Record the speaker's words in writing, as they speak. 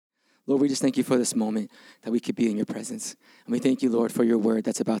Lord, we just thank you for this moment that we could be in your presence. And we thank you, Lord, for your word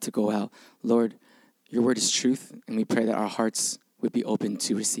that's about to go out. Lord, your word is truth, and we pray that our hearts would be open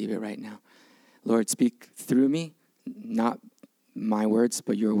to receive it right now. Lord, speak through me, not my words,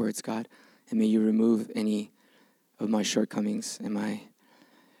 but your words, God. And may you remove any of my shortcomings and my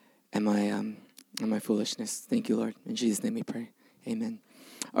foolishness. Thank you, Lord. In Jesus' name we pray. Amen.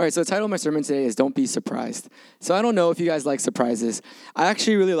 All right, so the title of my sermon today is Don't Be Surprised. So I don't know if you guys like surprises. I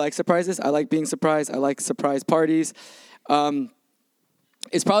actually really like surprises. I like being surprised. I like surprise parties.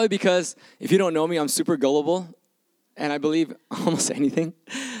 It's probably because if you don't know me, I'm super gullible, and I believe almost anything.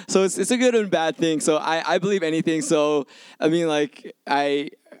 So it's a good and bad thing. So I believe anything. So, I mean, like, I'm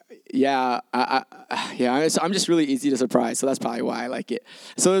just really easy to surprise. So that's probably why I like it.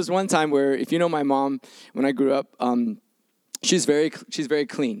 So there's one time where, if you know my mom, when I grew up, she's very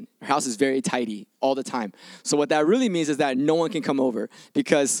clean. Her house is very tidy all the time. So what that really means is that no one can come over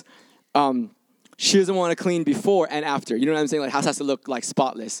because she doesn't want to clean before and after. You know what I'm saying? Like, house has to look like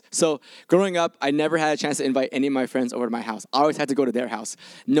spotless. So growing up, I never had a chance to invite any of my friends over to my house. I always had to go to their house.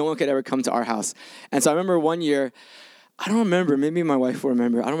 No one could ever come to our house. And so I remember one year, I don't remember, maybe my wife will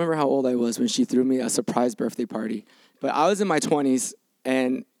remember. I don't remember how old I was when she threw me a surprise birthday party. But I was in my 20s,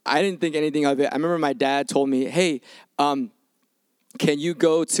 and I didn't think anything of it. I remember my dad told me, hey, can you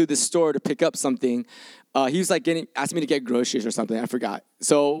go to the store to pick up something? He was like asked me to get groceries or something. I forgot.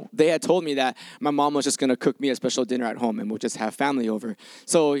 So they had told me that my mom was just going to cook me a special dinner at home and we'll just have family over.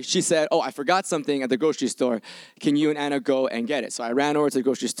 So she said, oh, I forgot something at the grocery store. Can you and Anna go and get it? So I ran over to the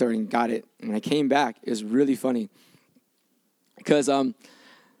grocery store and got it. And when I came back, it was really funny. Because the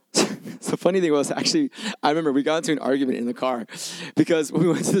funny thing was, actually, I remember we got into an argument in the car because when we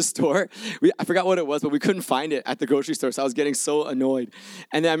went to the store, I forgot what it was, but we couldn't find it at the grocery store, so I was getting so annoyed.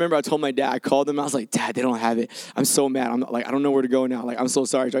 And then I remember I told my dad, I called him, I was like, Dad, they don't have it. I'm so mad. I'm like, I don't know where to go now. Like, I'm so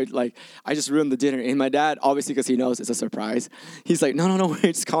sorry. Right? Like, I just ruined the dinner. And my dad, obviously, because he knows it's a surprise, he's like, no,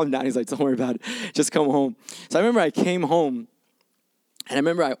 wait, just calm down. He's like, don't worry about it. Just come home. So I remember I came home, and I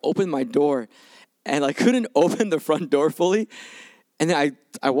remember I opened my door, and I couldn't open the front door fully. And then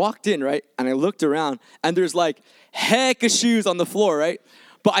I walked in, right? And I looked around, and there's like heck of shoes on the floor, right?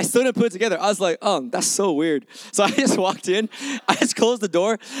 But I still didn't put it together. I was like, oh, that's so weird. So I just walked in. I just closed the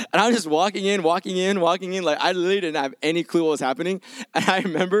door, and I was just walking in. Like, I literally didn't have any clue what was happening. And I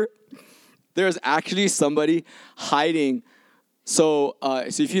remember there was actually somebody hiding. So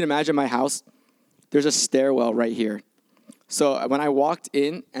if you can imagine my house, there's a stairwell right here. So when I walked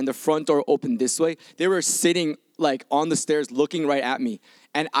in and the front door opened this way, they were sitting like on the stairs looking right at me.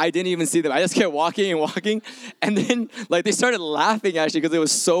 And I didn't even see them. I just kept walking. And then like they started laughing actually because it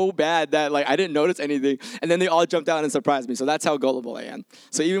was so bad that like I didn't notice anything. And then they all jumped out and surprised me. So that's how gullible I am.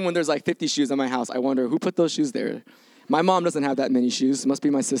 So even when there's like 50 shoes in my house, I wonder who put those shoes there. My mom doesn't have that many shoes. It must be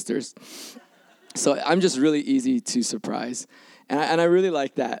my sister's. So I'm just really easy to surprise. And I really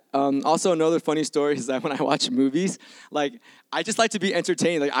like that. Also, another funny story is that when I watch movies, like, I just like to be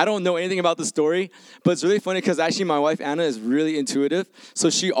entertained. Like, I don't know anything about the story, but it's really funny because actually my wife, Anna, is really intuitive. So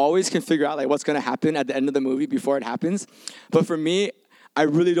she always can figure out, like, what's going to happen at the end of the movie before it happens. But for me, I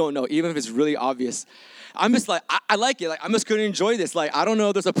really don't know, even if it's really obvious. I'm just like, I like it. Like, I'm just going to enjoy this. Like, I don't know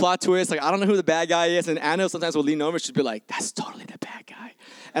if there's a plot twist. Like, I don't know who the bad guy is. And Anna sometimes will lean over. She'll be like, that's totally the bad guy.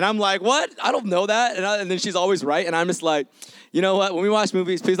 And I'm like, what? I don't know that. And then she's always right. And I'm just like, you know what? When we watch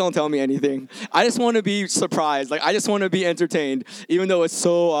movies, please don't tell me anything. I just want to be surprised. Like, I just want to be entertained, even though it's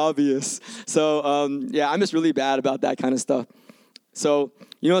so obvious. So, I'm just really bad about that kind of stuff. So,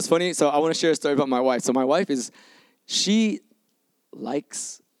 you know what's funny? So I want to share a story about my wife. So my wife I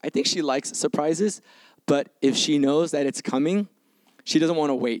think she likes surprises. But if she knows that it's coming, she doesn't want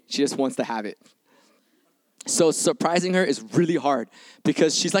to wait. She just wants to have it. So surprising her is really hard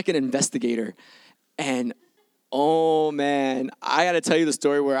because she's like an investigator. And, oh, man, I got to tell you the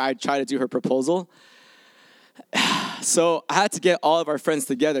story where I tried to do her proposal. So I had to get all of our friends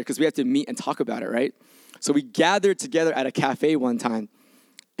together because we have to meet and talk about it, right? So we gathered together at a cafe one time.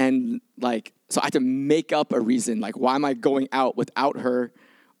 And, so I had to make up a reason. Like, why am I going out without her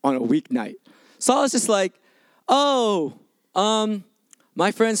on a weeknight? So I was just like, my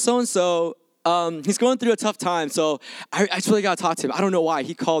friend so-and-so, he's going through a tough time, so I just really got to talk to him. I don't know why.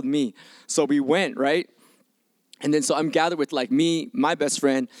 He called me. So we went, right? And then so I'm gathered with, like, me, my best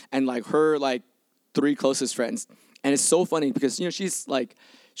friend, and, like, her, like, 3 closest friends. And it's so funny because, you know,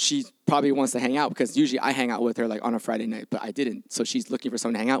 she probably wants to hang out because usually I hang out with her, like, on a Friday night, but I didn't. So she's looking for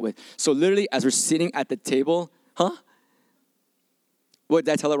someone to hang out with. So literally as we're sitting at the table, What,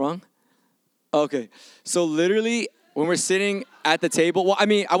 did I tell it wrong? Okay. So literally when we're sitting at the table, well, I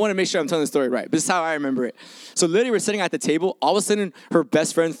mean, I want to make sure I'm telling the story right, but this is how I remember it. So literally we're sitting at the table, all of a sudden her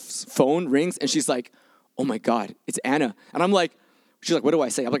best friend's phone rings and she's like, oh my God, it's Anna. And I'm like, she's like, what do I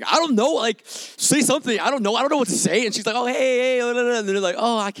say? I'm like, I don't know, like, say something. I don't know what to say. And she's like, oh, hey. And they're like,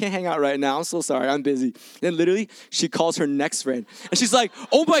 oh, I can't hang out right now. I'm so sorry, I'm busy. Then literally, she calls her next friend. And she's like,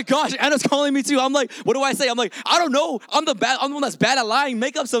 oh my gosh, Anna's calling me too. I'm like, what do I say? I'm like, I don't know. I'm the one that's bad at lying.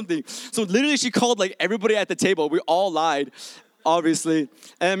 Make up something. So literally, she called like everybody at the table. We all lied, obviously.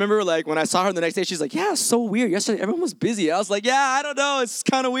 And I remember like when I saw her the next day, she's like, yeah, it's so weird. Yesterday, everyone was busy. I was like, yeah, I don't know. It's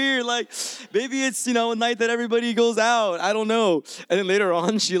kind of weird. Like maybe it's, a night that everybody goes out. I don't know. And then later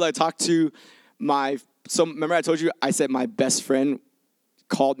on, she like talked to remember I told you, I said my best friend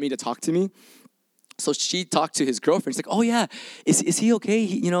called me to talk to me. So she talked to his girlfriend. She's like, oh yeah, is he okay?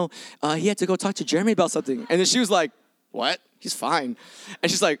 He had to go talk to Jeremy about something. And then she was like, what? He's fine.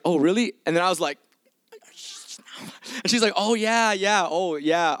 And she's like, oh really? And then I was like, and she's like, oh yeah,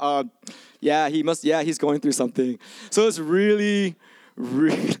 he's going through something. So it's really,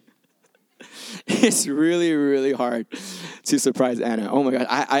 it's really, really hard to surprise Anna. Oh my God,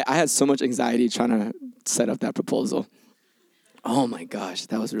 I had so much anxiety trying to set up that proposal. Oh my gosh,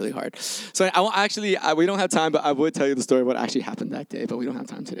 that was really hard. So we don't have time, but I would tell you the story of what actually happened that day, but we don't have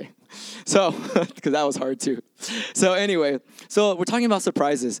time today. So, because that was hard too. So anyway, so we're talking about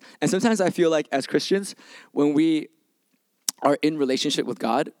surprises. And sometimes I feel like as Christians, when we are in relationship with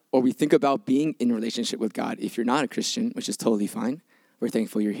God, or we think about being in relationship with God, if you're not a Christian, which is totally fine, we're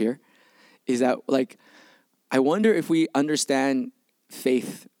thankful you're here, is that like, I wonder if we understand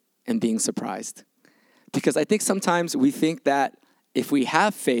faith and being surprised. Because I think sometimes we think that if we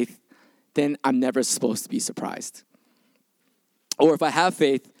have faith, then I'm never supposed to be surprised. Or if I have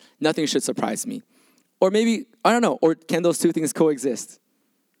faith, nothing should surprise me. Or maybe, I don't know, or can those two things coexist?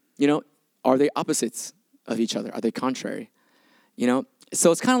 Are they opposites of each other? Are they contrary?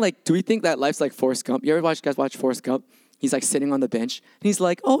 So it's kind of like, do we think that life's like Forrest Gump? You guys watch Forrest Gump? He's like sitting on the bench and he's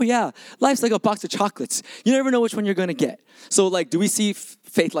like, oh yeah, life's like a box of chocolates. You never know which one you're going to get. So like, do we see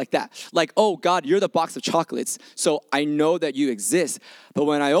faith like that? Like, oh God, you're the box of chocolates. So I know that you exist, but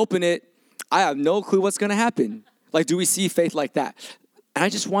when I open it, I have no clue what's going to happen. Like, do we see faith like that? And I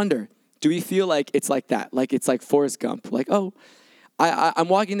just wonder, do we feel like it's like that? Like it's like Forrest Gump. Like, oh, I'm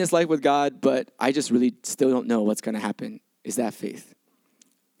walking this life with God, but I just really still don't know what's going to happen. Is that faith?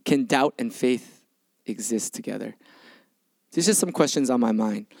 Can doubt and faith exist together? There's just some questions on my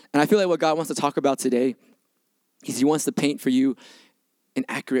mind. And I feel like what God wants to talk about today is he wants to paint for you an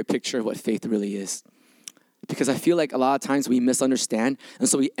accurate picture of what faith really is. Because I feel like a lot of times we misunderstand, and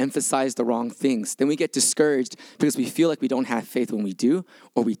so we emphasize the wrong things. Then we get discouraged because we feel like we don't have faith when we do,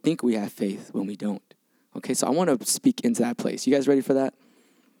 or we think we have faith when we don't. Okay, so I want to speak into that place. You guys ready for that?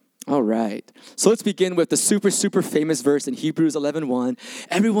 All right. So let's begin with the super, super famous verse in Hebrews 11:1.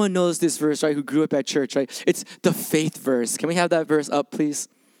 Everyone knows this verse, right, who grew up at church, right? It's the faith verse. Can we have that verse up, please?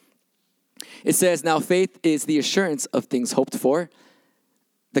 It says, now faith is the assurance of things hoped for,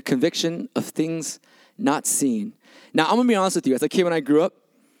 the conviction of things not seen. Now, I'm going to be honest with you. As a kid, when I grew up,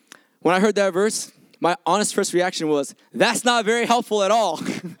 when I heard that verse, my honest first reaction was, that's not very helpful at all.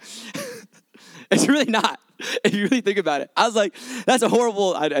 It's really not. If you really think about it, I was like, that's a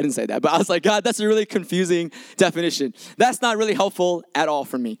horrible, I didn't say that, but I was like, God, that's a really confusing definition. That's not really helpful at all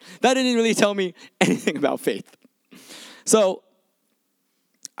for me. That didn't really tell me anything about faith. So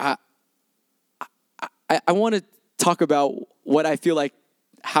I want to talk about what I feel like,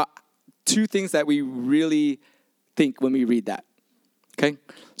 how two things that we really think when we read that, okay?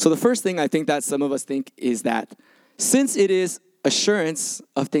 So the first thing I think that some of us think is that since it is assurance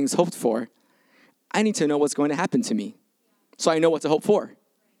of things hoped for, I need to know what's going to happen to me so I know what to hope for,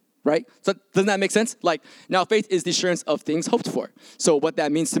 right? So doesn't that make sense? Like, now faith is the assurance of things hoped for. So what that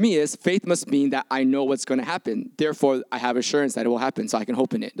means to me is faith must mean that I know what's going to happen. Therefore, I have assurance that it will happen so I can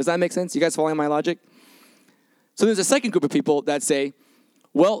hope in it. Does that make sense? You guys following my logic? So there's a second group of people that say,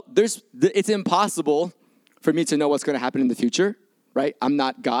 well, it's impossible for me to know what's going to happen in the future, right? I'm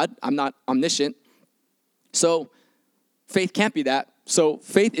not God. I'm not omniscient. So faith can't be that. So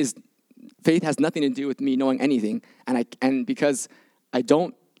faith has nothing to do with me knowing anything. And because I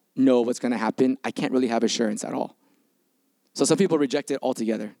don't know what's going to happen, I can't really have assurance at all. So some people reject it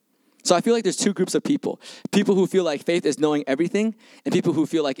altogether. So I feel like there's two groups of people. People who feel like faith is knowing everything, and people who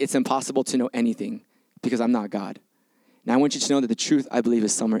feel like it's impossible to know anything because I'm not God. Now I want you to know that the truth, I believe,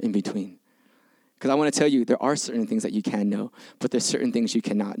 is somewhere in between. Because I want to tell you, there are certain things that you can know, but there's certain things you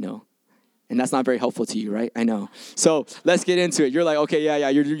cannot know. And that's not very helpful to you, right? I know. So let's get into it. You're like, okay, yeah,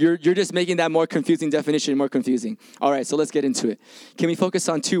 you're just making that more confusing definition more confusing. All right, so let's get into it. Can we focus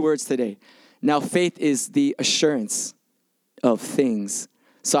on two words today? Now, faith is the assurance of things.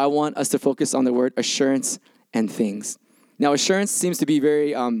 So I want us to focus on the word assurance and things. Now, assurance seems to be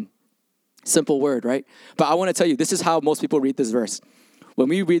very simple word, right? But I want to tell you, this is how most people read this verse. When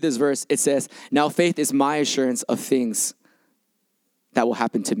we read this verse, it says, now faith is my assurance of things that will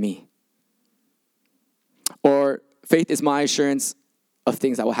happen to me. Or faith is my assurance of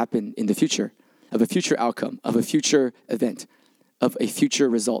things that will happen in the future, of a future outcome, of a future event, of a future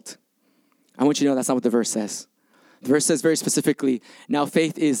result. I want you to know that's not what the verse says. The verse says very specifically, now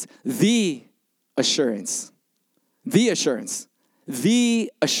faith is the assurance. The assurance.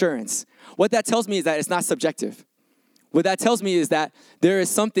 The assurance. What that tells me is that it's not subjective. What that tells me is that there is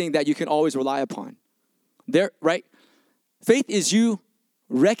something that you can always rely upon. There, right? Faith is you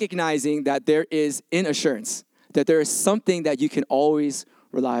recognizing that there is an assurance, that there is something that you can always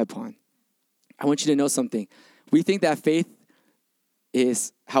rely upon. I want you to know something. We think that faith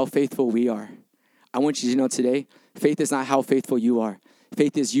is how faithful we are. I want you to know today, faith is not how faithful you are.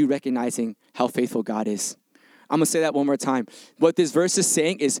 Faith is you recognizing how faithful God is. I'm going to say that one more time. What this verse is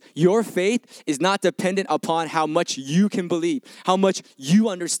saying is your faith is not dependent upon how much you can believe, how much you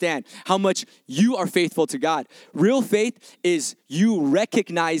understand, how much you are faithful to God. Real faith is you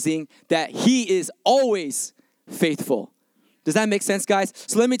recognizing that He is always faithful. Does that make sense, guys?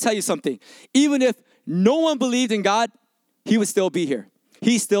 So let me tell you something. Even if no one believed in God, He would still be here.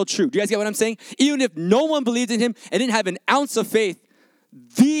 He's still true. Do you guys get what I'm saying? Even if no one believed in Him and didn't have an ounce of faith,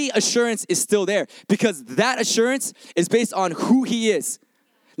 the assurance is still there because that assurance is based on who He is.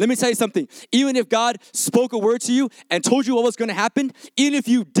 Let me tell you something. Even if God spoke a word to you and told you what was going to happen, even if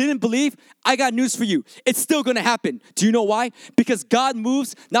you didn't believe, I got news for you. It's still going to happen. Do you know why? Because God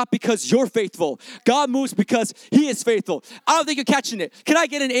moves not because you're faithful. God moves because He is faithful. I don't think you're catching it. Can I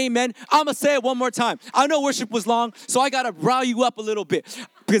get an amen? I'm going to say it one more time. I know worship was long, so I got to rile you up a little bit.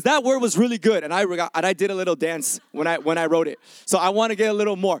 Because that word was really good, and I did a little dance when I wrote it. So I want to get a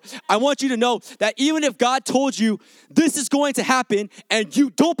little more. I want you to know that even if God told you this is going to happen and you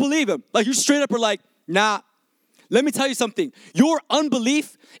don't believe Him, like you straight up are like, nah. Let me tell you something. Your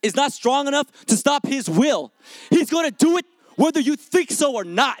unbelief is not strong enough to stop His will. He's going to do it whether you think so or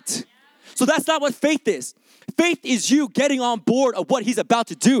not. So that's not what faith is. Faith is you getting on board of what He's about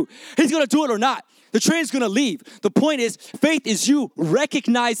to do. He's going to do it or not. The train's going to leave. The point is, faith is you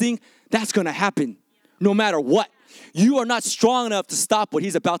recognizing that's going to happen no matter what. You are not strong enough to stop what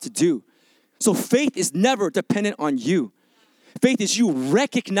He's about to do. So faith is never dependent on you. Faith is you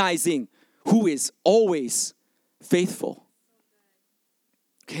recognizing who is always faithful.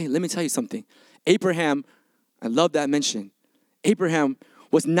 Okay, let me tell you something. Abraham, I love that mention. Abraham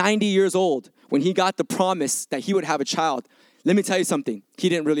was 90 years old when he got the promise that he would have a child. Let me tell you something. He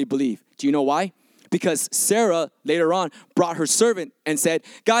didn't really believe. Do you know why? Because Sarah later on brought her servant and said,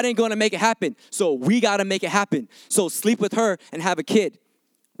 God ain't going to make it happen, so we got to make it happen. So sleep with her and have a kid,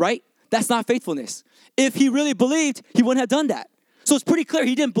 right? That's not faithfulness. If he really believed, he wouldn't have done that. So it's pretty clear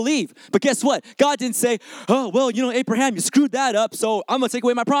he didn't believe. But guess what? God didn't say, oh, well, Abraham, you screwed that up, so I'm going to take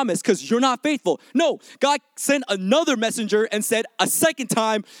away my promise because you're not faithful. No, God sent another messenger and said a second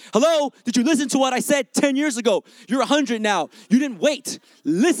time, hello, did you listen to what I said 10 years ago? You're 100 now. You didn't wait.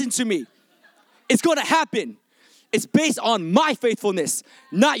 Listen to me. It's going to happen. It's based on my faithfulness,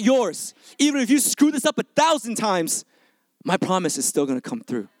 not yours. Even if you screw this up 1,000 times, my promise is still going to come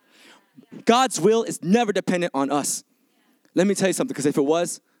through. God's will is never dependent on us. Let me tell you something, because if it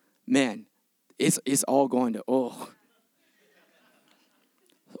was, man, it's all going to,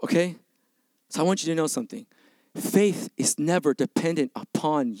 Okay? So I want you to know something. Faith is never dependent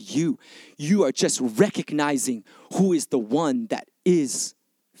upon you. You are just recognizing who is the one that is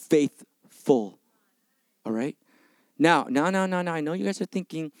faithful. All right? Now, I know you guys are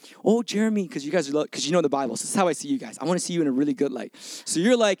thinking, oh, Jeremy, because because you know the Bible. So this is how I see you guys. I want to see you in a really good light. So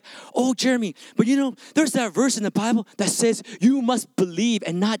you're like, oh, Jeremy, but there's that verse in the Bible that says you must believe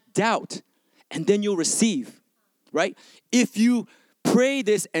and not doubt, and then you'll receive, right? If you pray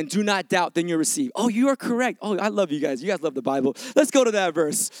this and do not doubt, then you'll receive. Oh, you are correct. Oh, I love you guys. You guys love the Bible. Let's go to that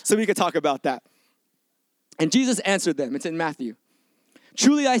verse so we can talk about that. And Jesus answered them. It's in Matthew.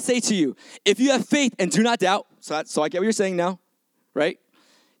 Truly I say to you, if you have faith and do not doubt, so I get what you're saying now, right?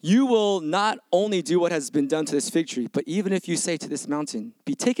 You will not only do what has been done to this fig tree, but even if you say to this mountain,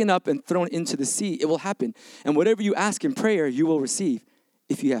 be taken up and thrown into the sea, it will happen. And whatever you ask in prayer, you will receive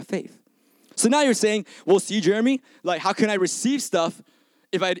if you have faith. So now you're saying, well, see, Jeremy, like how can I receive stuff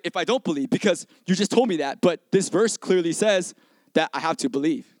if I don't believe? Because you just told me that, but this verse clearly says that I have to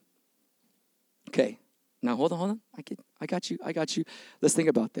believe. Okay. Now, hold on. I got you. Let's think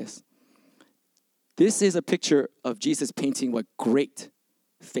about this. This is a picture of Jesus painting what great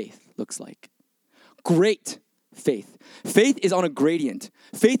faith looks like. great faith. Faith is on a gradient.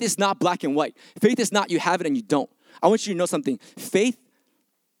 Faith is not black and white. Faith is not you have it and you don't. I want you to know something. Faith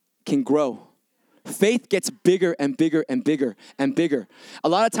can grow. Faith gets bigger and bigger and bigger and bigger. A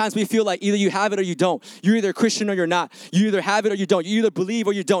lot of times we feel like either you have it or you don't. You're either a Christian or you're not. You either have it or you don't. You either believe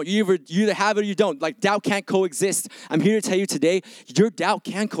or you don't. You either have it or you don't. Like doubt can't coexist. I'm here to tell you today, your doubt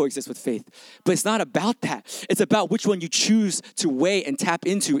can coexist with faith. But it's not about that. It's about which one you choose to weigh and tap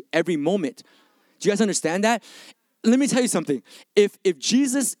into every moment. Do you guys understand that? Let me tell you something. If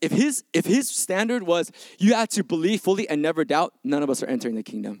his standard was you have to believe fully and never doubt, none of us are entering the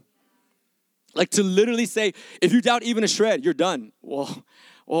kingdom. Like to literally say, if you doubt even a shred, you're done. Well,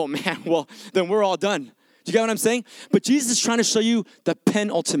 oh man, well, then we're all done. Do you get what I'm saying? But Jesus is trying to show you the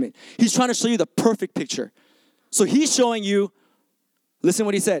penultimate. He's trying to show you the perfect picture. So he's showing you, listen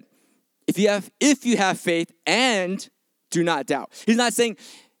what he said. If you have faith and do not doubt. He's not saying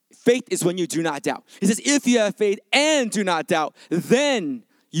faith is when you do not doubt. He says, if you have faith and do not doubt, then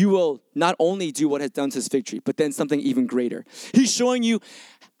you will not only do what has done to his victory, but then something even greater. He's showing you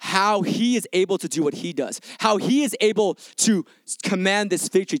how he is able to do what he does, how he is able to command this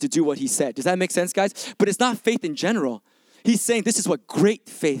victory to do what he said. Does that make sense, guys? But it's not faith in general. He's saying this is what great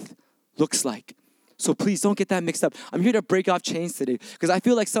faith looks like. So please don't get that mixed up. I'm here to break off chains today because I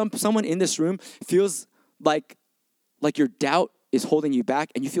feel like someone in this room feels like your doubt is holding you back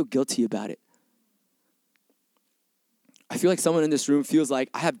and you feel guilty about it. I feel like someone in this room feels like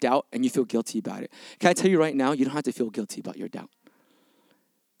I have doubt and you feel guilty about it. Can I tell you right now, you don't have to feel guilty about your doubt.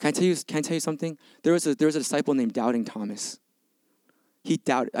 Can I tell you something? There was a disciple named Doubting Thomas. He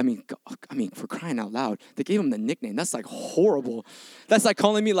doubted. I mean, for crying out loud, they gave him the nickname. That's like horrible. That's like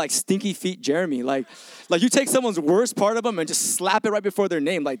calling me like Stinky Feet Jeremy. Like you take someone's worst part of them and just slap it right before their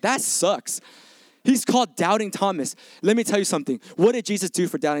name. Like that sucks. He's called Doubting Thomas. Let me tell you something. What did Jesus do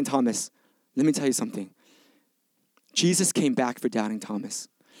for Doubting Thomas? Let me tell you something. Jesus came back for Doubting Thomas.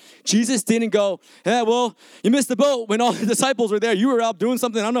 Jesus didn't go, yeah, well, you missed the boat when all the disciples were there. You were out doing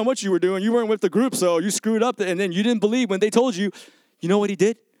something. I don't know what you were doing. You weren't with the group, so you screwed up. And then you didn't believe when they told you. You know what he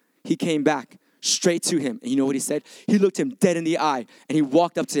did? He came back straight to him. And you know what he said? He looked him dead in the eye. And he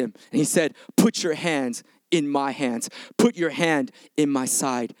walked up to him. And he said, put your hands in my hands. Put your hand in my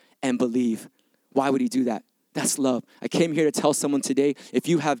side and believe. Why would he do that? That's love. I came here to tell someone today, if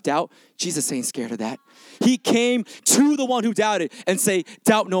you have doubt, Jesus ain't scared of that. He came to the one who doubted and say,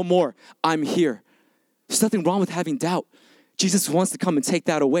 doubt no more. I'm here. There's nothing wrong with having doubt. Jesus wants to come and take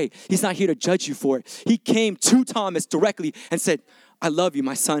that away. He's not here to judge you for it. He came to Thomas directly and said, I love you,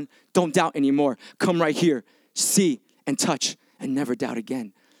 my son. Don't doubt anymore. Come right here. See and touch and never doubt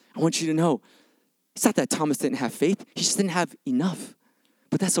again. I want you to know, it's not that Thomas didn't have faith. He just didn't have enough.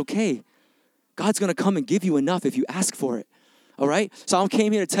 But that's okay. God's going to come and give you enough if you ask for it. All right? So I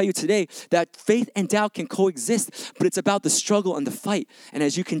came here to tell you today that faith and doubt can coexist, but it's about the struggle and the fight. And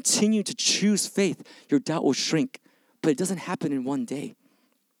as you continue to choose faith, your doubt will shrink. But it doesn't happen in one day.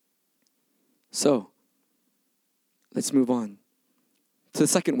 So let's move on to the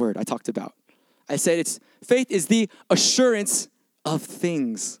second word I talked about. I said faith is the assurance of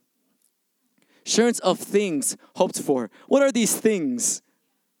things. Assurance of things hoped for. What are these things?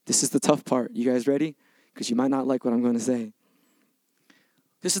 This is the tough part. You guys ready? Because you might not like what I'm going to say.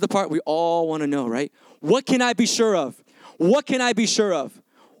 This is the part we all want to know, right? What can I be sure of? What can I be sure of?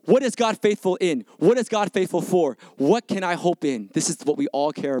 What is God faithful in? What is God faithful for? What can I hope in? This is what we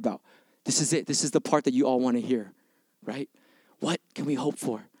all care about. This is it. This is the part that you all want to hear, right? What can we hope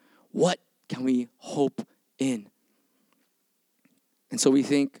for? What can we hope in? And so we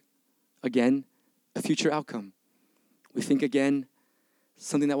think, again, a future outcome. We think, again,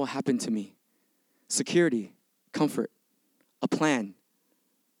 something that will happen to me. Security, comfort, a plan,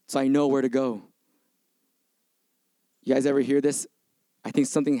 so I know where to go. You guys ever hear this? I think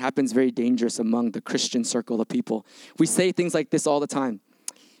something happens very dangerous among the Christian circle of people. We say things like this all the time.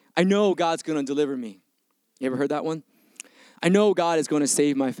 I know God's going to deliver me. You ever heard that one? I know God is going to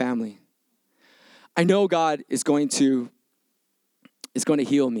save my family. I know God is going to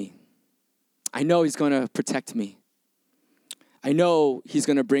heal me. I know he's going to protect me. I know he's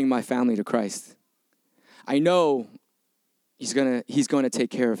going to bring my family to Christ. I know he's going to take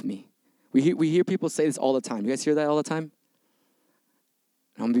care of me. We hear people say this all the time. You guys hear that all the time?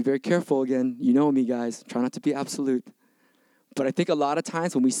 I'm going to be very careful again. You know me, guys. Try not to be absolute. But I think a lot of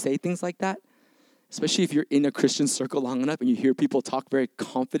times when we say things like that, especially if you're in a Christian circle long enough and you hear people talk very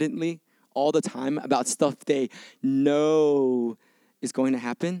confidently all the time about stuff they know is going to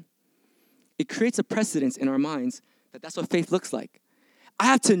happen, it creates a precedence in our minds that that's what faith looks like. I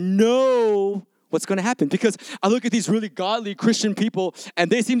have to know what's going to happen. Because I look at these really godly Christian people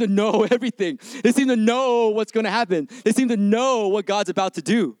and they seem to know everything. They seem to know what's going to happen. They seem to know what God's about to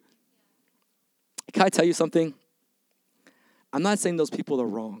do. Can I tell you something? I'm not saying those people are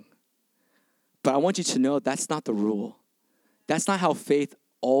wrong, but I want you to know that's not the rule. That's not how faith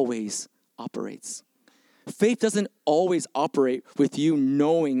always operates. Faith doesn't always operate with you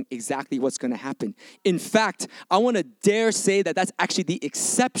knowing exactly what's going to happen. In fact, I want to dare say that that's actually the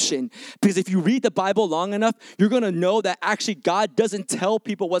exception, because if you read the Bible long enough, you're going to know that actually God doesn't tell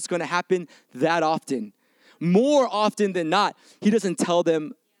people what's going to happen that often. More often than not, he doesn't tell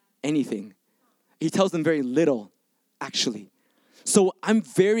them anything. He tells them very little, actually. So I'm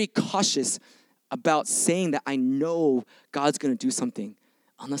very cautious about saying that I know God's going to do something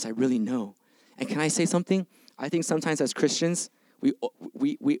unless I really know. And can I say something? I think sometimes as Christians,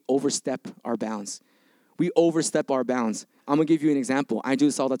 we overstep our bounds. We overstep our bounds. I'm going to give you an example. I do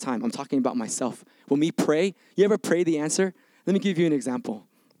this all the time. I'm talking about myself. When we pray, you ever pray the answer? Let me give you an example.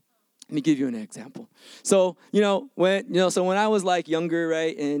 So, when I was like younger,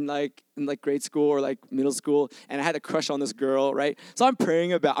 right, in grade school or like middle school, and I had a crush on this girl, right? So I'm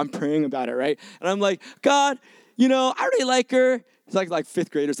praying about it, right? And I'm like, God, I really like her. It's like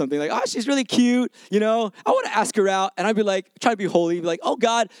fifth grade or something. Like, oh, she's really cute. I want to ask her out. And I'd be like, try to be holy. Be like, oh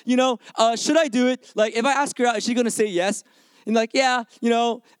God, should I do it? Like, if I ask her out, is she gonna say yes? And like, yeah,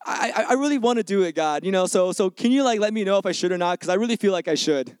 I really want to do it, God. So can you like let me know if I should or not? Because I really feel like I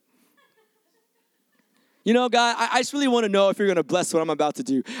should. God, I just really want to know if you're going to bless what I'm about to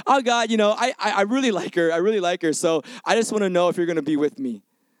do. Oh, God, I really like her. I really like her. So I just want to know if you're going to be with me.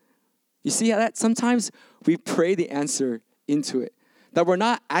 You see how that sometimes we pray the answer into it. That we're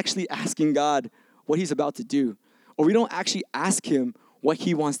not actually asking God what he's about to do. Or we don't actually ask him what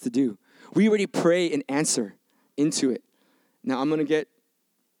he wants to do. We already pray an answer into it. Now, this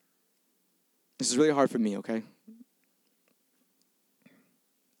is really hard for me, okay?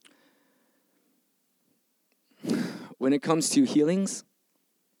 When it comes to healings,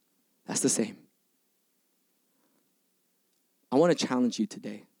 that's the same. I want to challenge you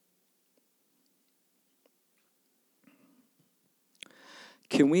today.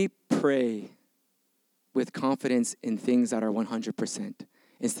 Can we pray with confidence in things that are 100%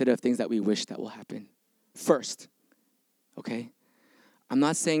 instead of things that we wish that will happen? First, okay? I'm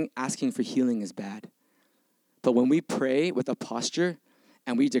not saying asking for healing is bad, but when we pray with a posture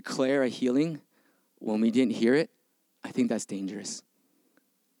and we declare a healing when we didn't hear it, I think that's dangerous.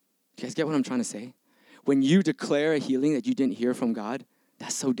 Do you guys get what I'm trying to say? When you declare a healing that you didn't hear from God,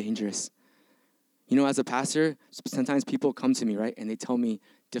 that's so dangerous. As a pastor, sometimes people come to me, right, and they tell me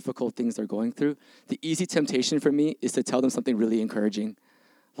difficult things they're going through. The easy temptation for me is to tell them something really encouraging.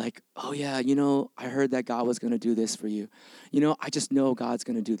 Like, oh yeah, I heard that God was going to do this for you. I just know God's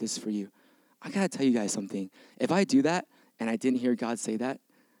going to do this for you. I got to tell you guys something. If I do that and I didn't hear God say that,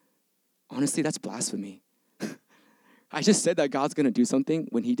 honestly, that's blasphemy. I just said that God's going to do something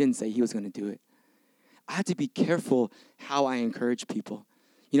when he didn't say he was going to do it. I have to be careful how I encourage people.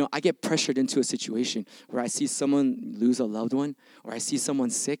 I get pressured into a situation where I see someone lose a loved one or I see someone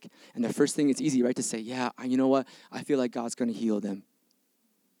sick, and the first thing, it's easy, right, to say, yeah, you know what? I feel like God's going to heal them.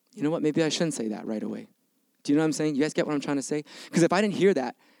 You know what? Maybe I shouldn't say that right away. Do you know what I'm saying? You guys get what I'm trying to say? Because if I didn't hear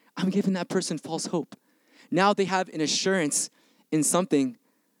that, I'm giving that person false hope. Now they have an assurance in something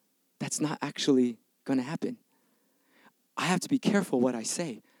that's not actually going to happen. I have to be careful what I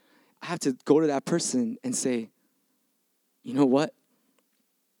say. I have to go to that person and say, you know what?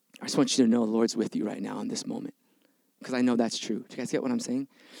 I just want you to know the Lord's with you right now in this moment. Because I know that's true. Do you guys get what I'm saying?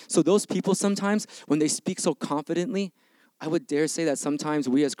 So those people sometimes, when they speak so confidently, I would dare say that sometimes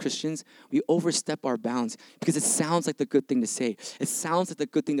we as Christians, we overstep our bounds because it sounds like the good thing to say. It sounds like the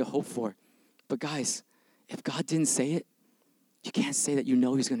good thing to hope for. But guys, if God didn't say it, you can't say that you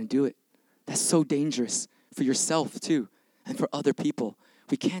know he's going to do it. That's so dangerous for yourself too and for other people.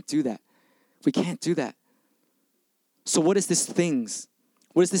 We can't do that. We can't do that. So what is this things?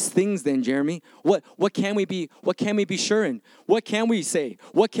 What is this things then, Jeremy? What can we be sure in? What can we say?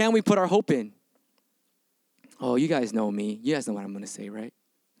 What can we put our hope in? Oh, you guys know me. You guys know what I'm going to say, right?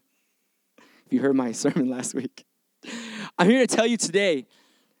 If you heard my sermon last week. I'm here to tell you today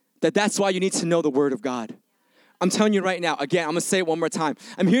that that's why you need to know the Word of God. I'm telling you right now, again, I'm going to say it one more time.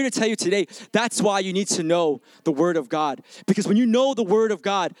 I'm here to tell you today, that's why you need to know the Word of God. Because when you know the Word of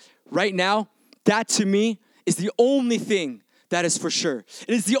God right now, that to me is the only thing that is for sure.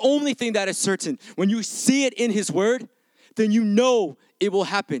 It is the only thing that is certain. When you see it in his word, then you know it will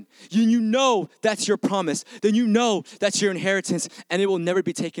happen. You know that's your promise. Then you know that's your inheritance and it will never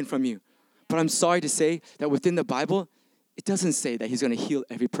be taken from you. But I'm sorry to say that within the Bible, it doesn't say that he's going to heal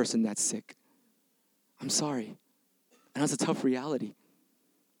every person that's sick. I'm sorry. And that's a tough reality.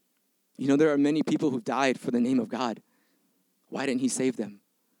 You know, there are many people who died for the name of God. Why didn't he save them?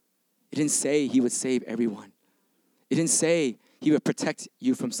 It didn't say he would save everyone. It didn't say he would protect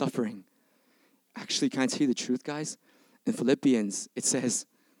you from suffering. Actually, can I tell you the truth, guys? In Philippians, it says,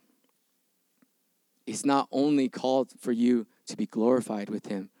 it's not only called for you to be glorified with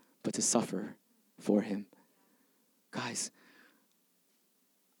him, but to suffer for him. Guys,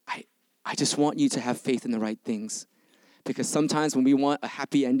 I just want you to have faith in the right things. Because sometimes when we want a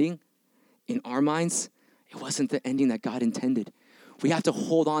happy ending, in our minds, it wasn't the ending that God intended. We have to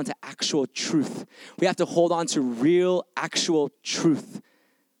hold on to actual truth. We have to hold on to real, actual truth.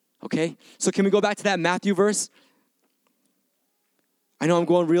 Okay? So can we go back to that Matthew verse? I know I'm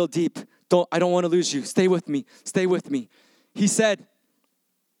going real deep. I don't want to lose you. Stay with me. Stay with me. He said,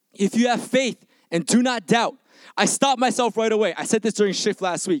 if you have faith and do not doubt. I stopped myself right away. I said this during shift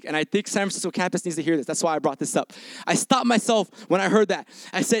last week, and I think San Francisco campus needs to hear this. That's why I brought this up. I stopped myself when I heard that.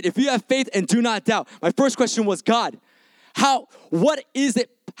 I said, if you have faith and do not doubt. My first question was, God, what is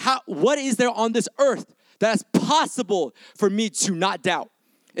there on this earth that is possible for me to not doubt?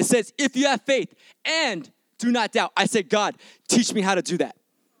 It says, if you have faith and do not doubt. I said, God, teach me how to do that.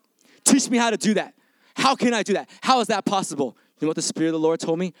 Teach me how to do that. How can I do that? How is that possible? You know what the Spirit of the Lord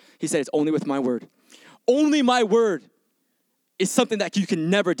told me? He said, it's only with my word. Only my word is something that you can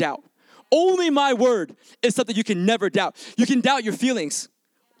never doubt. Only my word is something you can never doubt. You can doubt your feelings.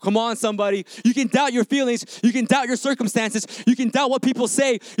 Come on, somebody. You can doubt your feelings. You can doubt your circumstances. You can doubt what people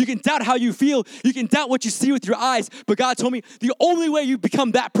say. You can doubt how you feel. You can doubt what you see with your eyes. But God told me the only way you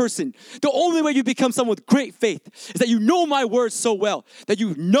become that person, the only way you become someone with great faith is that you know my word so well, that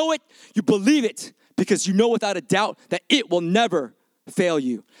you know it, you believe it, because you know without a doubt that it will never fail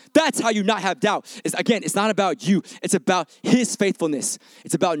you. That's how you not have doubt. It's not about you. It's about his faithfulness.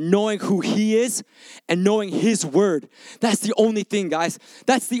 It's about knowing who he is and knowing his word. That's the only thing, guys.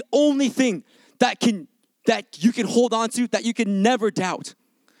 That's the only thing that you can hold on to, that you can never doubt.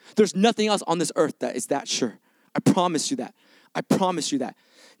 There's nothing else on this earth that is that sure. I promise you that. I promise you that.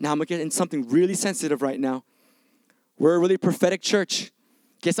 Now I'm going to get into something really sensitive right now. We're a really prophetic church.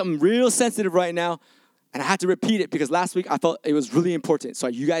 Get something real sensitive right now. And I had to repeat it because last week I felt it was really important. So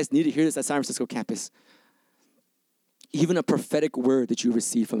you guys need to hear this at San Francisco campus. Even a prophetic word that you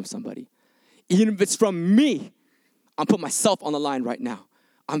receive from somebody, even if it's from me, I'm putting myself on the line right now.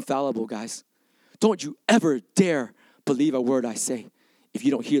 I'm fallible, guys. Don't you ever dare believe a word I say if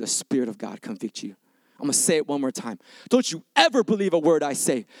you don't hear the Spirit of God convict you. I'm going to say it one more time. Don't you ever believe a word I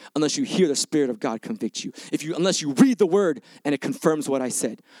say unless you hear the Spirit of God convict you. Unless you read the word and it confirms what I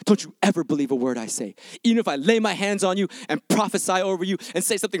said. Don't you ever believe a word I say. Even if I lay my hands on you and prophesy over you and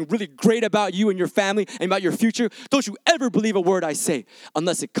say something really great about you and your family and about your future, don't you ever believe a word I say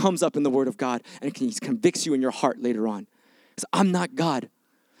unless it comes up in the word of God and it convicts you in your heart later on. Because I'm not God.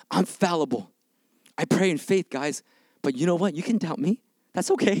 I'm fallible. I pray in faith, guys. But you know what? You can doubt me.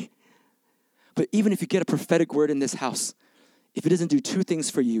 That's okay. But even if you get a prophetic word in this house, if it doesn't do two things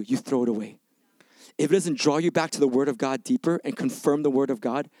for you, you throw it away. If it doesn't draw you back to the word of God deeper and confirm the word of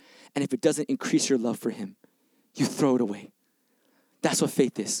God, and if it doesn't increase your love for him, you throw it away. That's what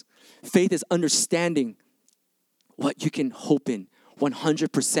faith is. Faith is understanding what you can hope in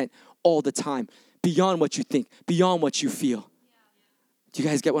 100% all the time, beyond what you think, beyond what you feel. Do you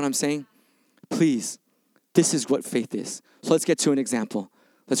guys get what I'm saying? Please, this is what faith is. So let's get to an example.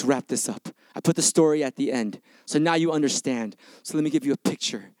 Let's wrap this up. I put the story at the end. So now you understand. So let me give you a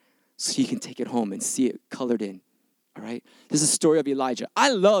picture so you can take it home and see it colored in. All right? This is a story of Elijah. I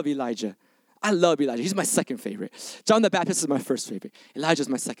love Elijah. He's my second favorite. John the Baptist is my first favorite. Elijah is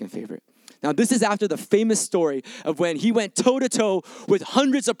my second favorite. Now, this is after the famous story of when he went toe-to-toe with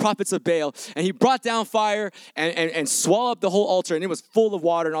hundreds of prophets of Baal, and he brought down fire and swallowed up the whole altar, and it was full of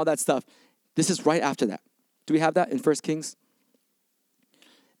water and all that stuff. This is right after that. Do we have that in 1 Kings?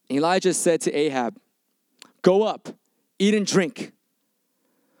 Elijah said to Ahab, go up, eat and drink,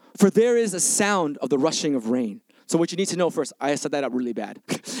 for there is a sound of the rushing of rain. So what you need to know first, I set that up really bad.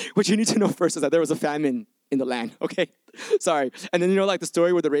 What you need to know first is that there was a famine in the land, okay? Sorry. And then like the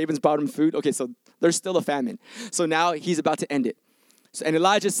story where the ravens brought him food? Okay, so there's still a famine. So now he's about to end it. And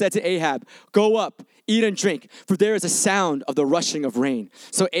Elijah said to Ahab, go up, eat and drink, for there is a sound of the rushing of rain.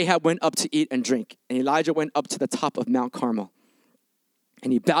 So Ahab went up to eat and drink, and Elijah went up to the top of Mount Carmel.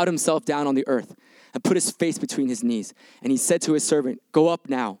 And he bowed himself down on the earth and put his face between his knees. And he said to his servant, go up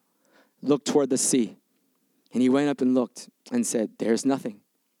now, look toward the sea. And he went up and looked and said, there's nothing.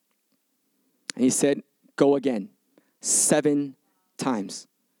 And he said, go again, 7 times.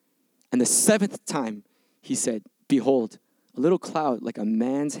 And the 7th time he said, behold, a little cloud like a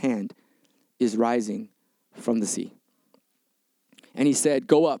man's hand is rising from the sea. And he said,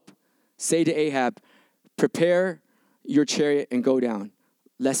 go up, say to Ahab, prepare your chariot and go down,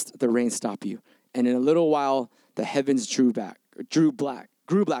 lest the rain stop you. And in a little while, the heavens grew black,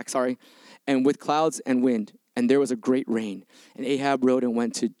 and with clouds and wind, and there was a great rain. And Ahab rode and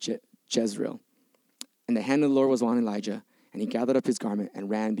went to Jezreel. And the hand of the Lord was on Elijah, and he gathered up his garment and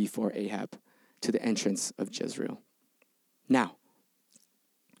ran before Ahab to the entrance of Jezreel. Now,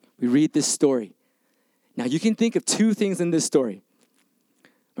 we read this story. Now, you can think of two things in this story.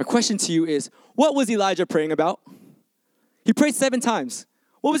 My question to you is, what was Elijah praying about? He prayed 7 times.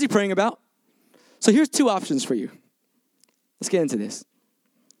 What was he praying about? So here's 2 options for you. Let's get into this.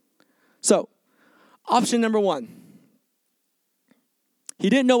 So, option number 1. He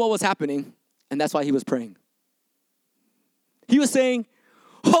didn't know what was happening, and that's why he was praying. He was saying,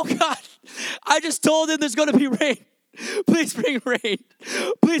 oh God, I just told him there's going to be rain. Please bring rain.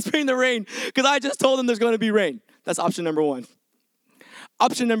 Please bring the rain, because I just told him there's going to be rain. That's option number 1.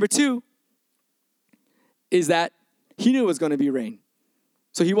 Option number 2 is that he knew it was going to be rain.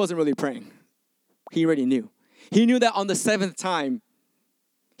 So he wasn't really praying. He already knew. He knew that on the 7th time,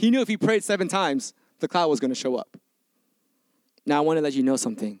 he knew if he prayed 7 times, the cloud was going to show up. Now, I want to let you know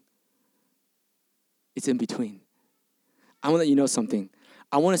something. It's in between. I want to let you know something.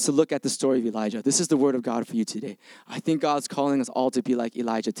 I want us to look at the story of Elijah. This is the word of God for you today. I think God's calling us all to be like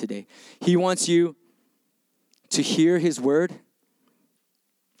Elijah today. He wants you to hear his word,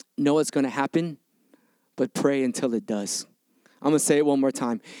 know what's going to happen, but pray until it does. I'm going to say it one more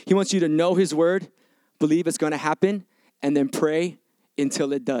time. He wants you to know his word, believe it's going to happen, and then pray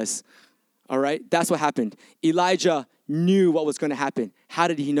until it does. All right? That's what happened. Elijah knew what was going to happen. How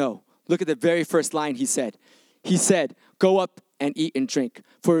did he know? Look at the very first line he said. He said, go up and eat and drink,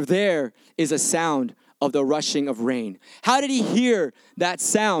 for there is a sound of the rushing of rain. How did he hear that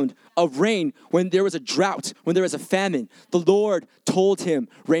sound of rain when there was a drought, when there was a famine? The Lord told him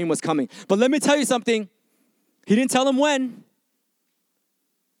rain was coming. But let me tell you something. He didn't tell him when.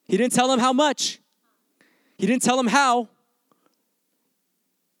 He didn't tell him how much. He didn't tell him how.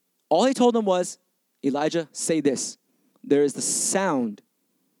 All he told him was, Elijah, say this. There is the sound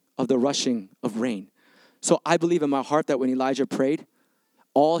of the rushing of rain. So I believe in my heart that when Elijah prayed,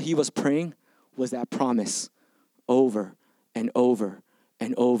 all he was praying was that promise over and over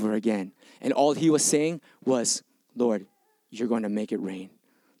and over again. And all he was saying was, Lord, you're going to make it rain.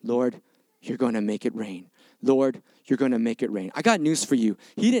 Lord, you're going to make it rain. Lord, you're going to make it rain. I got news for you.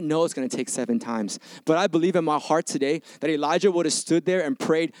 He didn't know it's going to take 7 times. But I believe in my heart today that Elijah would have stood there and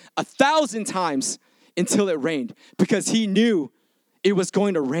prayed 1,000 times until it rained, because he knew it was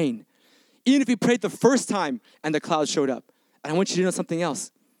going to rain. Even if he prayed the first time and the clouds showed up. And I want you to know something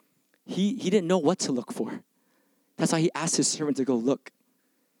else. He didn't know what to look for. That's why he asked his servant to go look.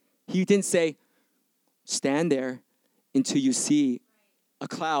 He didn't say, stand there until you see a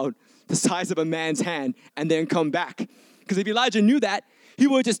cloud the size of a man's hand and then come back. Because if Elijah knew that, he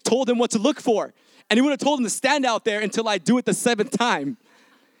would have just told him what to look for. And he would have told him to stand out there until I do it the 7th time.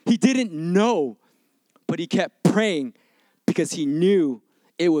 He didn't know, but he kept praying because he knew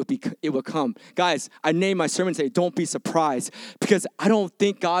it would come. Guys, I named my sermon today, don't be surprised, because I don't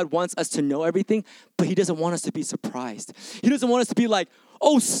think God wants us to know everything, but he doesn't want us to be surprised. He doesn't want us to be like,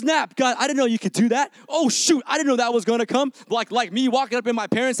 oh snap, God, I didn't know you could do that. Oh shoot, I didn't know that was gonna come. Like me walking up in my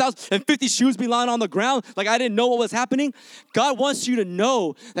parents' house and 50 shoes be lying on the ground, like I didn't know what was happening. God wants you to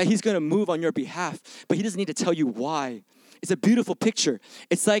know that he's gonna move on your behalf, but he doesn't need to tell you why. It's a beautiful picture.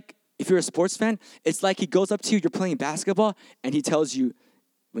 It's like, if you're a sports fan, it's like he goes up to you, you're playing basketball, and he tells you,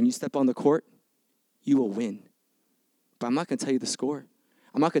 when you step on the court, you will win. But I'm not going to tell you the score.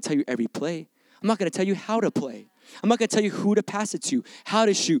 I'm not going to tell you every play. I'm not going to tell you how to play. I'm not going to tell you who to pass it to, how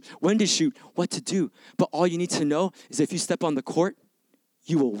to shoot, when to shoot, what to do. But all you need to know is if you step on the court,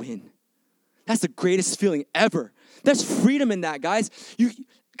 you will win. That's the greatest feeling ever. There's freedom in that, guys. Can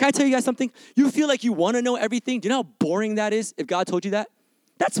I tell you guys something? You feel like you want to know everything. Do you know how boring that is if God told you that?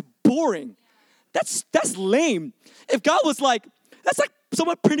 That's boring. That's lame. If God was like, that's like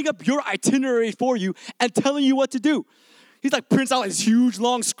someone printing up your itinerary for you and telling you what to do. He's like prints out this huge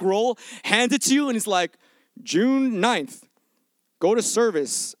long scroll, hands it to you, and he's like, June 9th, go to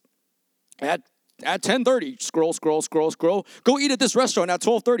service at 10:30. Scroll, scroll, scroll, scroll. Go eat at this restaurant at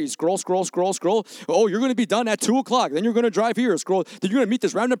 12:30. Scroll, scroll, scroll, scroll. Oh, you're going to be done at 2 o'clock. Then you're going to drive here. Scroll. Then you're going to meet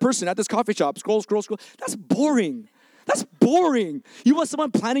this random person at this coffee shop. Scroll, scroll, scroll. That's boring. That's boring. You want someone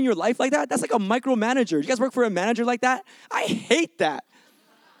planning your life like that? That's like a micromanager. You guys work for a manager like that? I hate that.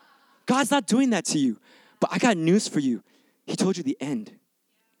 God's not doing that to you. But I got news for you. He told you the end.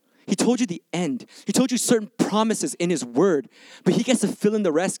 He told you the end. He told you certain promises in his word, but he gets to fill in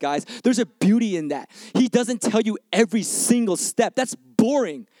the rest, guys. There's a beauty in that. He doesn't tell you every single step. That's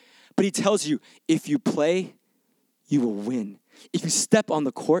boring. But he tells you, if you play, you will win. If you step on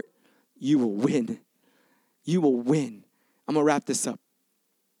the court, you will win. You will win. I'm going to wrap this up.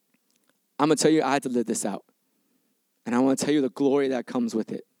 I'm going to tell you, I had to live this out. And I want to tell you the glory that comes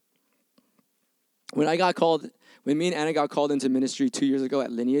with it. When me and Anna got called into ministry 2 years ago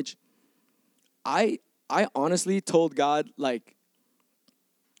at Lineage, I honestly told God, like,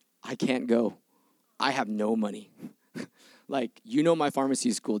 I can't go. I have no money. Like, you know my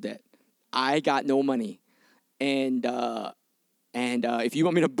pharmacy school debt. I got no money. And if you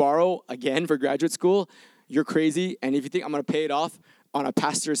want me to borrow again for graduate school, you're crazy. And if you think I'm going to pay it off on a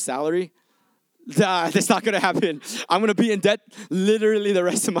pastor's salary, that's not going to happen. I'm going to be in debt literally the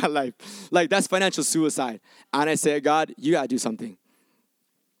rest of my life. Like, that's financial suicide. And I said, God, you got to do something.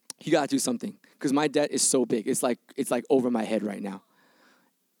 You got to do something. Because my debt is so big. It's like over my head right now.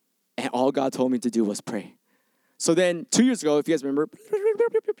 And all God told me to do was pray. So then 2 years ago, if you guys remember,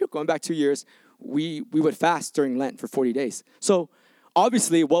 going back 2 years, we would fast during Lent for 40 days. So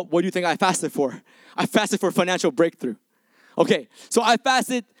obviously, what do you think I fasted for? I fasted for financial breakthrough. Okay, so I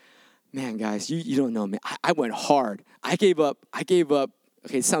fasted. Man, guys, you don't know me. I went hard. I gave up.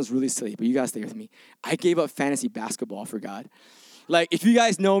 Okay, it sounds really silly, but you guys stay with me. I gave up fantasy basketball for God. Like, if you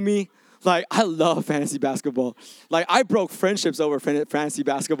guys know me, like, I love fantasy basketball. Like, I broke friendships over fantasy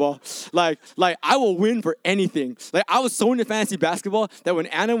basketball. Like I will win for anything. Like, I was so into fantasy basketball that when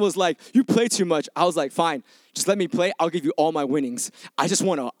Anna was like, you play too much, I was like, fine, just let me play. I'll give you all my winnings. I just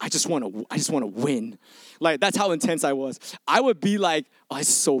want to win. Like, that's how intense I was. I would be like, oh, it's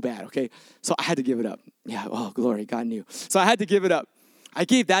so bad, okay? So I had to give it up. Yeah, oh, glory, God knew. So I had to give it up. I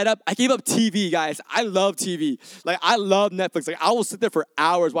gave that up. I gave up TV, guys. I love TV. Like, I love Netflix. Like, I will sit there for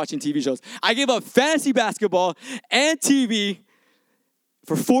hours watching TV shows. I gave up fantasy basketball and TV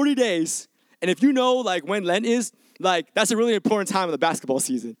for 40 days. And if you know, like, when Lent is, like, that's a really important time of the basketball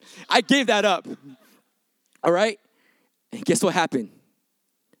season. I gave that up. All right? And guess what happened?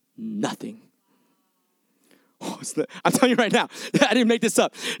 Nothing. Oh, I'm telling you right now, I didn't make this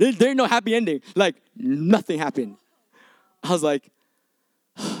up. There ain't no happy ending. Like, nothing happened. I was like,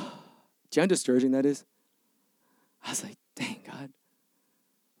 do you know how discouraging that is? I was like, dang, God.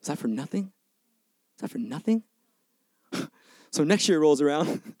 Was that for nothing? Is that for nothing? So next year rolls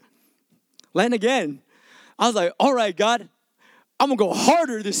around. Lent again. I was like, all right, God, I'm going to go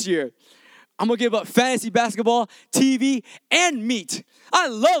harder this year. I'm going to give up fantasy basketball, TV, and meat. I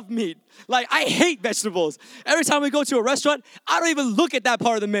love meat. Like, I hate vegetables. Every time we go to a restaurant, I don't even look at that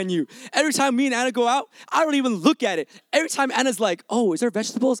part of the menu. Every time me and Anna go out, I don't even look at it. Every time Anna's like, oh, is there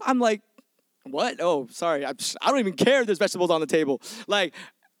vegetables? I'm like, what? Oh, sorry. I don't even care if there's vegetables on the table. Like,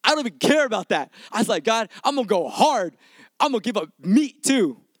 I don't even care about that. I was like, God, I'm going to go hard. I'm going to give up meat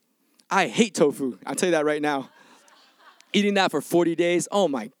too. I hate tofu. I'll tell you that right now. Eating that for 40 days, oh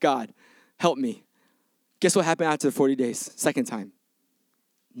my God. Help me. Guess what happened after 40 days? Second time.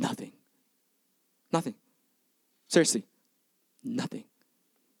 Nothing. Nothing. Seriously. Nothing.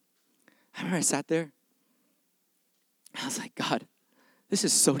 I remember I sat there. I was like, God, this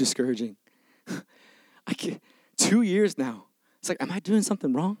is so discouraging. 2 years now. It's like, am I doing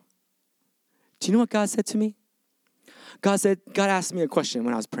something wrong? Do you know what God said to me? God asked me a question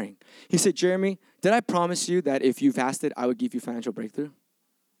when I was praying. He said, Jeremy, did I promise you that if you fasted, I would give you financial breakthrough?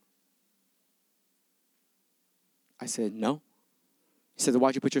 I said, no. He said,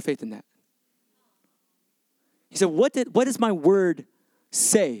 why'd you put your faith in that? He said, what does my word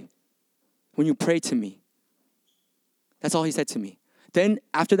say when you pray to me? That's all he said to me. Then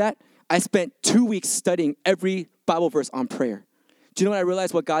after that, I spent 2 weeks studying every Bible verse on prayer. Do you know what I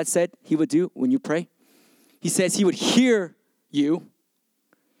realized what God said he would do when you pray? He says he would hear you.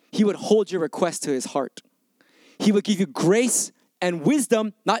 He would hold your request to his heart. He would give you grace and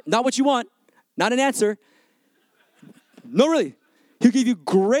wisdom, not what you want, not an answer. No, really. He'll give you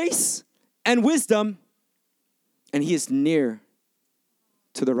grace and wisdom, and he is near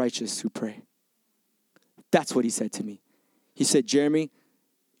to the righteous who pray. That's what he said to me. He said, Jeremy,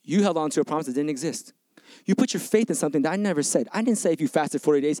 you held on to a promise that didn't exist. You put your faith in something that I never said. I didn't say if you fasted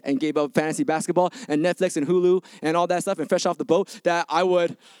 40 days and gave up fantasy basketball and Netflix and Hulu and all that stuff and fresh off the boat that I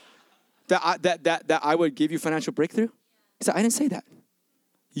would give you financial breakthrough. He said, I didn't say that.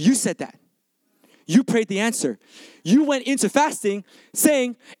 You said that. You prayed the answer. You went into fasting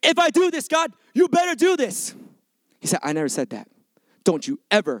saying, if I do this, God, you better do this. He said, I never said that. Don't you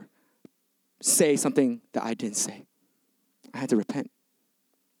ever say something that I didn't say. I had to repent.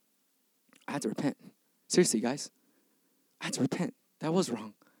 Seriously, guys. I had to repent. That was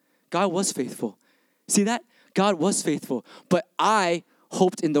wrong. God was faithful. See that? God was faithful. But I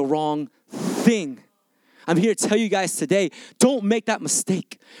hoped in the wrong thing. I'm here to tell you guys today, don't make that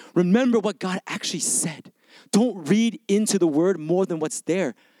mistake. Remember what God actually said. Don't read into the word more than what's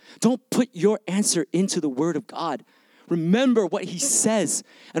there. Don't put your answer into the word of God. Remember what he says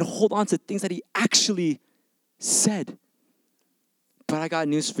and hold on to things that he actually said. But I got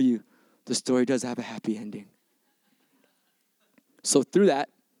news for you. The story does have a happy ending. So through that,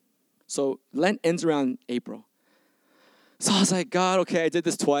 Lent ends around April. So I was like, God, okay, I did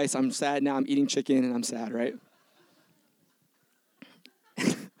this twice. I'm sad now. I'm eating chicken and I'm sad, right?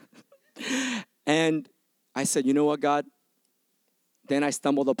 And I said, you know what, God? Then I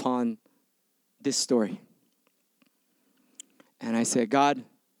stumbled upon this story. And I said, God,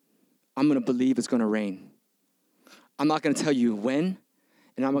 I'm going to believe it's going to rain. I'm not going to tell you when,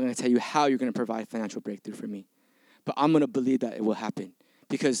 and I'm not going to tell you how you're going to provide financial breakthrough for me. But I'm going to believe that it will happen.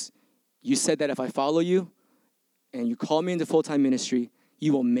 Because you said that if I follow you and you call me into full-time ministry,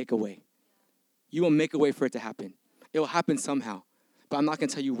 you will make a way. You will make a way for it to happen. It will happen somehow. But I'm not going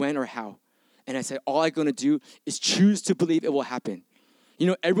to tell you when or how. And I said, all I'm going to do is choose to believe it will happen. You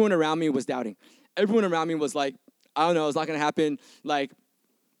know, everyone around me was doubting. Everyone around me was like, I don't know, it's not going to happen. Like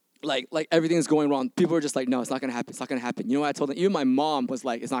everything's going wrong. People were just like, no, it's not going to happen. It's not going to happen. You know what I told them? Even my mom was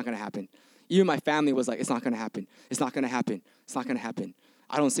like, it's not going to happen. Even my family was like, it's not going to happen. It's not going to happen. It's not going to happen.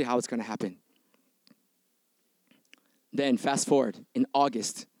 I don't see how it's going to happen. Then fast forward, in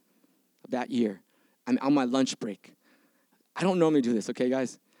August of that year, I'm on my lunch break. I don't normally do this, okay,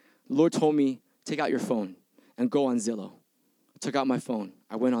 guys? The Lord told me, take out your phone and go on Zillow. I took out my phone.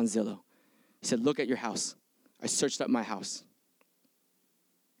 I went on Zillow. He said, look at your house. I searched up my house.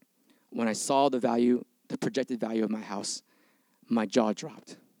 When I saw the projected value of my house, my jaw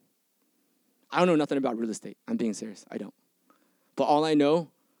dropped. I don't know nothing about real estate. I'm being serious. I don't. But all I know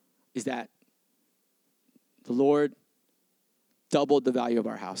is that the Lord doubled the value of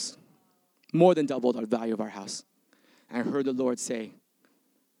our house. More than doubled the value of our house. And I heard the Lord say,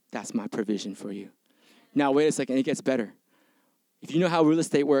 that's my provision for you. Now, wait a second. It gets better. If you know how real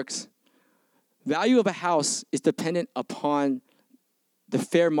estate works, value of a house is dependent upon the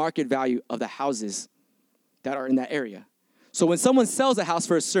fair market value of the houses that are in that area. So when someone sells a house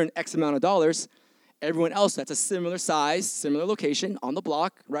for a certain X amount of dollars, everyone else that's a similar size, similar location on the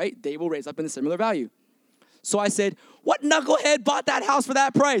block, right? They will raise up in a similar value. So I said, what knucklehead bought that house for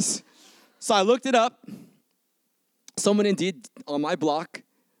that price? So I looked it up. Someone indeed on my block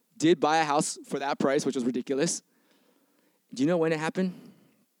did buy a house for that price, which was ridiculous. Do you know when it happened?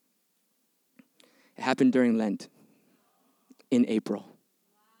 It happened during Lent in April.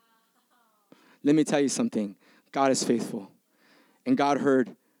 Let me tell you something. God is faithful. And God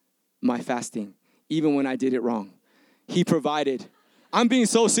heard my fasting, even when I did it wrong. He provided. I'm being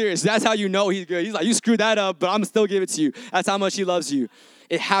so serious. That's how you know he's good. He's like, you screwed that up, but I'm still give it to you. That's how much he loves you.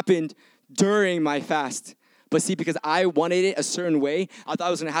 It happened during my fast. But see, because I wanted it a certain way, I thought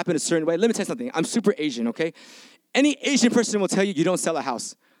it was going to happen a certain way. Let me tell you something. I'm super Asian, okay? Any Asian person will tell you don't sell a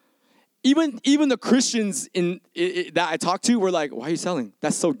house. Even the Christians that I talked to were like, why are you selling?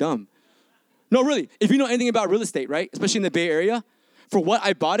 That's so dumb. No, really. If you know anything about real estate, right, especially in the Bay Area, for what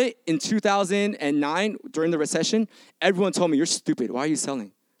I bought it in 2009 during the recession, everyone told me, you're stupid. Why are you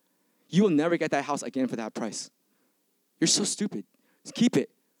selling? You will never get that house again for that price. You're so stupid. Just keep it.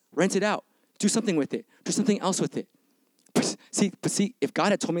 Rent it out. Do something with it. Do something else with it. But see, if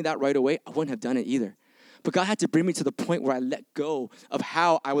God had told me that right away, I wouldn't have done it either. But God had to bring me to the point where I let go of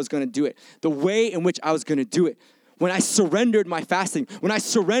how I was going to do it, the way in which I was going to do it. When I surrendered my fasting, when I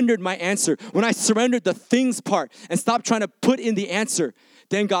surrendered my answer, when I surrendered the things part and stopped trying to put in the answer,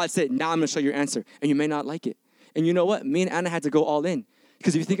 then God said, now I'm going to show you your answer. And you may not like it. And you know what? Me and Anna had to go all in.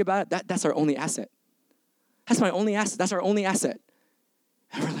 Because if you think about it, that's our only asset. That's my only asset. That's our only asset.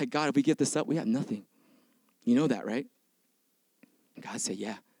 And we're like, God, if we give this up, we have nothing. You know that, right? And God said,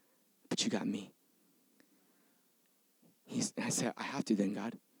 yeah, but you got me. And I said, I have to then,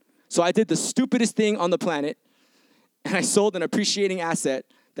 God. So I did the stupidest thing on the planet. And I sold an appreciating asset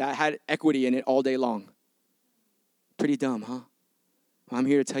that had equity in it all day long. Pretty dumb, huh? Well, I'm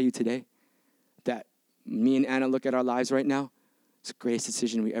here to tell you today that me and Anna look at our lives right now. It's the greatest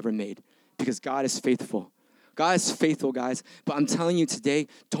decision we ever made because God is faithful. God is faithful, guys. But I'm telling you today,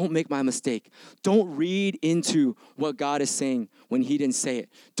 don't make my mistake. Don't read into what God is saying when he didn't say it.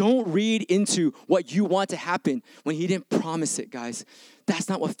 Don't read into what you want to happen when he didn't promise it, guys. That's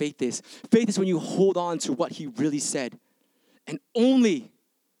not what faith is. Faith is when you hold on to what he really said and only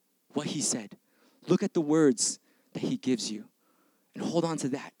what he said. Look at the words that he gives you and hold on to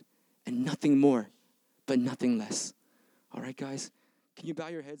that and nothing more, but nothing less. All right, guys? Can you bow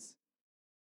your heads?